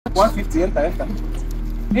150, enter.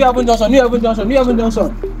 New Haven Junction.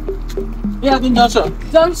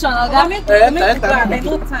 Junction, Oga, make go, I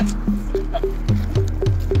no time.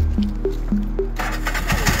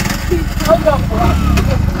 Hold on.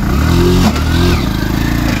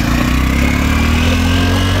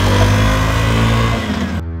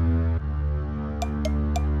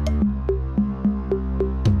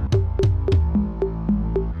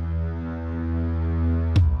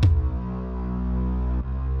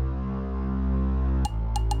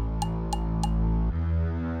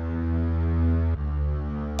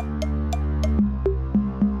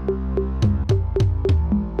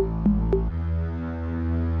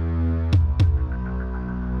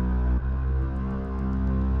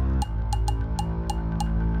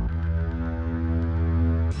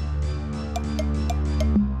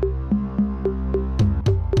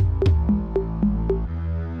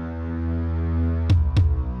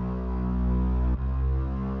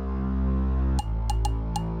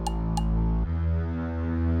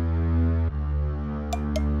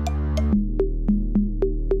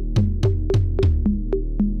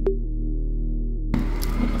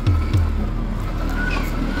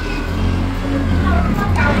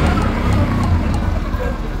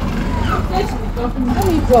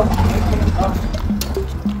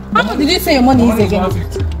 How much did you say your money is again?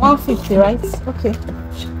 150, right? Okay.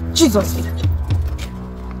 Jesus.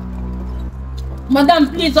 Madam,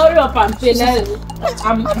 please hurry up and pay. I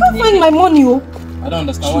can't find my money. I don't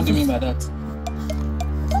understand. What do you mean by that?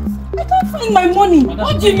 I can't find my money. Madam,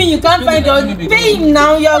 what do you mean you can't find your pay him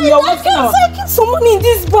now? You're working on. I keep some money in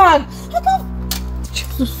this bag. I can't.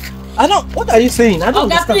 Jesus. I don't. What are you saying? I don't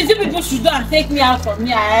understand. Please, you people should go and take me out from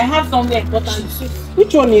here. I have somewhere important to say.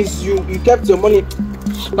 Which one is you? You kept your money.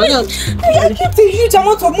 Madam, I kept a huge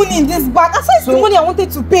amount of money in this bag. Aside the money I wanted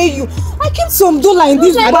to pay you, I kept some dollar in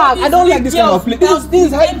this bag. I don't like this kind of place. This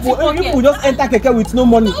is how people just enter keke with no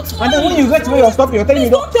money. And then when you get to where you're stopping, you're telling me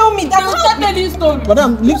don't tell me that. Don't tell me this story.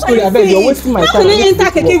 Madam, leave story. I beg. You're wasting my time. How can I enter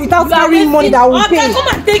keke without carrying money that I will pay? Come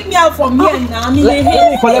and take me out from here now. I'm in a haste.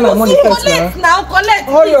 Let me collect my money first now. Collect.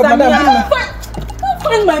 Oh, your madam.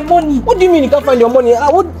 Find my money. What do you mean you can't find your money?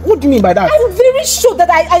 What do you mean by that? I'm very sure that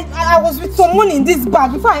I was with some money in this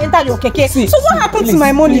bag before I entered your keke. See, so what happened to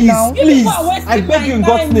my money now? Please, I beg you in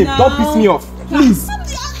God's name, don't piss me off. Please.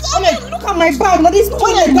 Look at my bag. Now this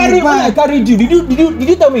when I carried you, did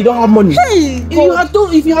you tell me you don't have money? Hey, if you had told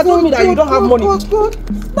me that you don't have money,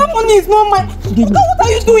 that money is not mine. What are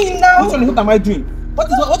you doing now? What am I doing? What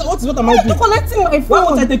am I doing? You're collecting my phone. Why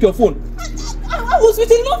won't I take your phone? I was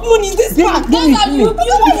with enough money in this bag. If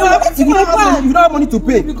you don't have money to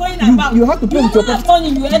pay, you have to play with your phone.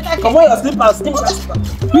 Come on, your slippers.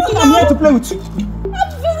 You think I'm here to play with you?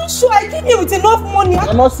 I'm very sure I came here with enough money.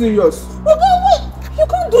 I'm not serious. You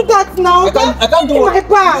can't do that now. I can't do my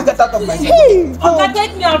bag. Get out of my Hey, Oga,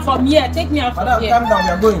 take me out from here. Take me out from Madam, here. calm down. We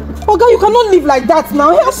are going. Oga, you cannot live like that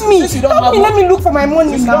now. Help me. Help me. Let me look for my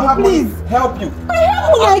money now, please. Help you.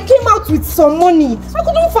 I came out with some money. I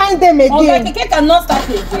couldn't find them again. Oga, the cake cannot start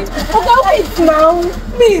again. Oga, wait now.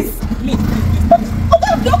 Please. Oga,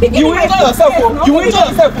 don't be You will enjoy yourself. You will enjoy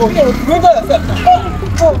yourself. You will enjoy yourself.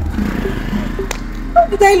 How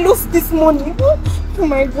did I lose this money? Oh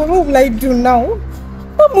my God, what will I do now?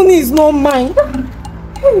 That money is not mine.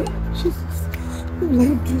 Oh, Jesus. What will I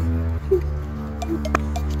do?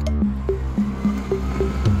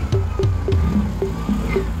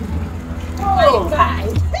 Oh,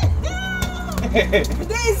 guys.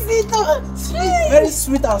 Today is sweet. Very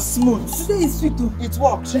sweet and smooth. Today is sweet. It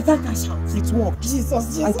works. It works.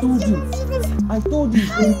 Jesus. I told you. I told you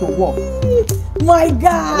it's going to work. My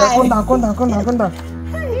God. Yeah, come down.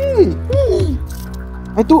 Hey.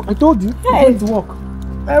 I told you it's going to work.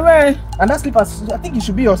 Alright. And that slippers, I think it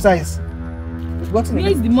should be your size. Where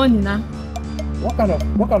is the money now? What kind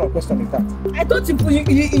of question is that? I thought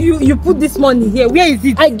you put this money here. Where is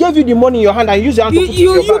it? I gave you the money in your hand and you use your hand to put it in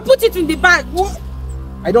your bag. You put it in the bag.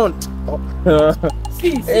 I don't.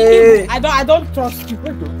 See, Hey. I don't trust you.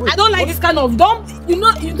 I don't like this kind of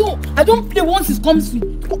I don't play once it comes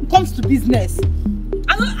to business.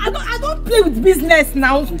 I don't play with business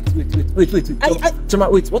now. Wait. Choma,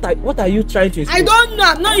 wait. What are you trying to insinuate? I don't know.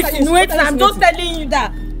 I'm not insinuating. I'm just telling you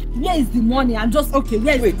that. Where is the money? I'm just okay.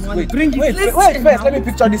 Where is the money? Bring it. Wait first. Let me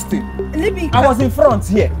picture this thing. I was in front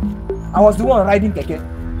here. I was the one riding keke.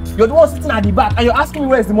 You're the one sitting at the back and you're asking me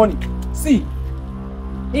where is the money. See,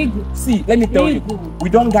 ego. See, let me tell you, we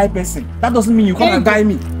don't guy person. That doesn't mean you come and guy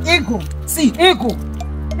me. Ego. See, ego.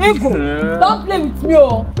 Don't play with me,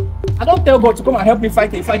 oh. I don't tell God to come and help me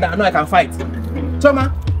fight a fight that I know I can fight.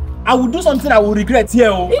 Choma, I will do something I will regret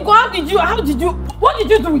here. Oh. Ego, what did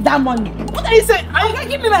you do with that money? What are you saying?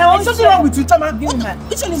 Give me my own There's share. something wrong with you, Chama.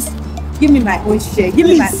 Which one is? Give me my own share. Give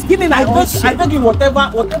me my own share. I beg you,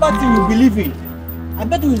 whatever thing you believe in. I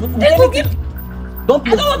beg you. Don't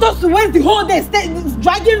play. I don't want us to waste the whole day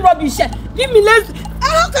dragging rubbish. Give me less.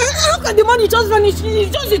 How can the money just vanish?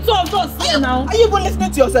 It's just the two of us here now. Are you even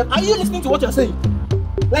listening to yourself? Are you listening to what you're saying?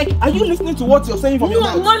 Like, are you listening to what you're saying from your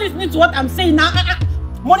mouth? No, I'm not listening to what I'm saying now.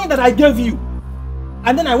 Money that I gave you,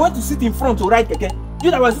 and then I went to sit in front to write again.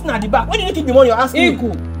 You that was sitting at the back. When did you keep the money you're asking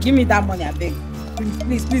me? Give me that money, I beg.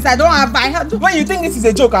 Please. I have. When you think this is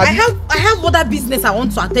a joke, I have other business I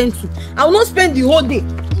want to attend to. I will not spend the whole day.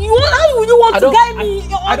 How will you want to guide me?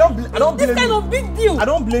 I don't blame this kind of big deal. I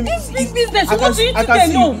don't blame this you. This big business. What do you I think I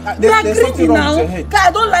know? There's something wrong with your head.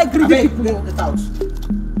 I don't like greedy people. Get out.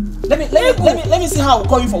 Let me see how I'll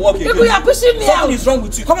call you for work again. People, you are pushing me out. Something is wrong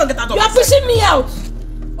with you. Come on, get out of here. You are pushing me out.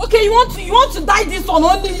 Okay, you want to die this one,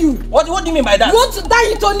 only you. What do you mean by that? You want to die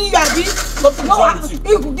it only you, Abi? Something is wrong with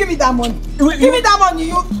you. Give me that money. Give me that money,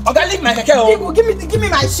 you. Okay, leave my keke. Give me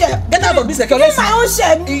my share. Get out of this keke. Give me my own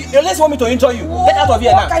share. Unless you want me to enjoy you. Get out of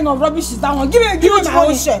here now. What kind of rubbish is that one? Give me my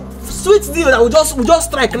own share. Sweet deal that we just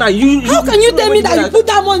strike now. How can you tell me that you put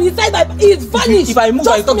that money inside my? It's vanished. If I move,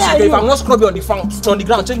 I talk to you. If I'm not scrub you on the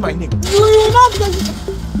ground, change my name. You will not.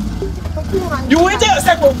 You will enjoy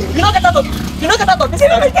yourself. You don't get out of this. Give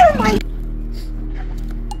me my.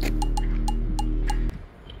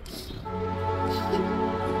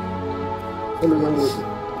 Hello, young lady.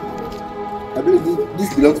 I believe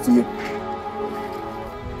this belongs to you.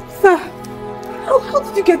 Sir, how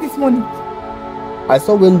did you get this money? I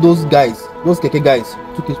saw when those keke guys,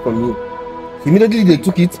 took it from you. Immediately they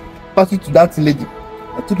took it, passed it to that lady.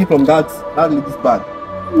 I took it from that lady's bag.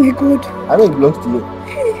 Oh my God. I know it belongs to you.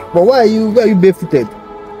 But why are you barefooted?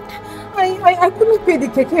 I couldn't pay the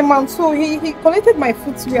keke man, so he collected my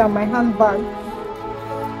footwear and my handbag.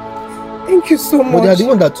 Thank you so much. But they are the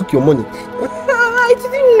one that took your money.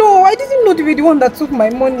 I didn't know they were the one that took my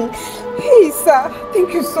money. Hey, sir,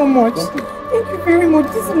 thank you so much. Thank you very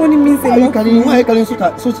much. This money means a lot. Why are you carrying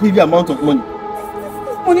such heavy amount of money?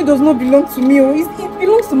 This money does not belong to me. It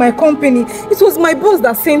belongs to my company. It was my boss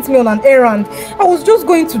that sent me on an errand. I was just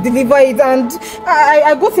going to deliver it, and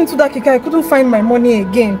I got into that keke. I couldn't find my money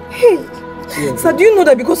again. Hey, yes. Sir, do you know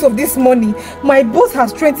that because of this money, my boss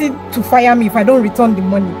has threatened to fire me if I don't return the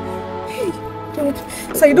money?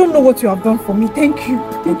 Sir, you don't know what you have done for me. Thank you.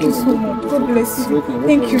 Thank you so much. God bless you.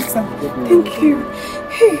 Thank you, sir. Thank you.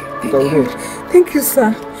 Hey, thank you. Thank you,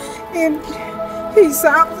 sir. Hey,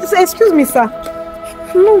 sir. Excuse me, sir.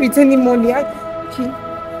 I'm not returning money. Okay.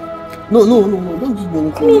 No. Don't give me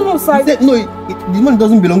anything. No, sir. The money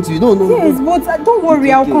doesn't belong to you. No. Yes, but don't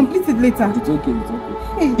worry. I'll complete it later. It's okay.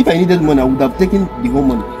 Hey. If I needed money, I would have taken the whole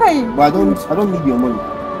money. Hey. But I don't need your money.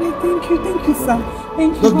 Hey, thank you, sir.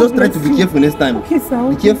 Thank you. Just try to be careful next time. Okay, sir.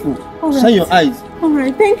 Be careful. All right. Shine your eyes.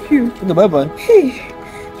 Alright, thank you. Okay, bye-bye. Hey,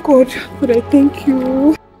 God, but I thank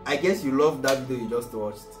you. I guess you loved that video you just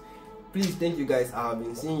watched. Please, thank you guys. I have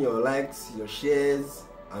been seeing your likes, your shares,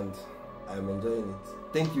 and I'm enjoying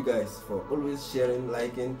it. Thank you guys for always sharing,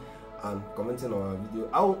 liking, and commenting on our video.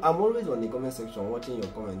 I'm always on the comment section watching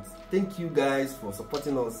your comments. Thank you guys for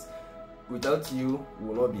supporting us. Without you, we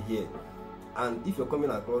will not be here. And if you're coming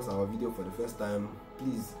across our video for the first time,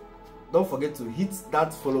 please don't forget to hit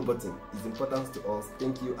that follow button. It's important to us.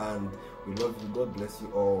 Thank you, and we love you. God bless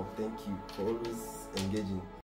you all. Thank you for always engaging.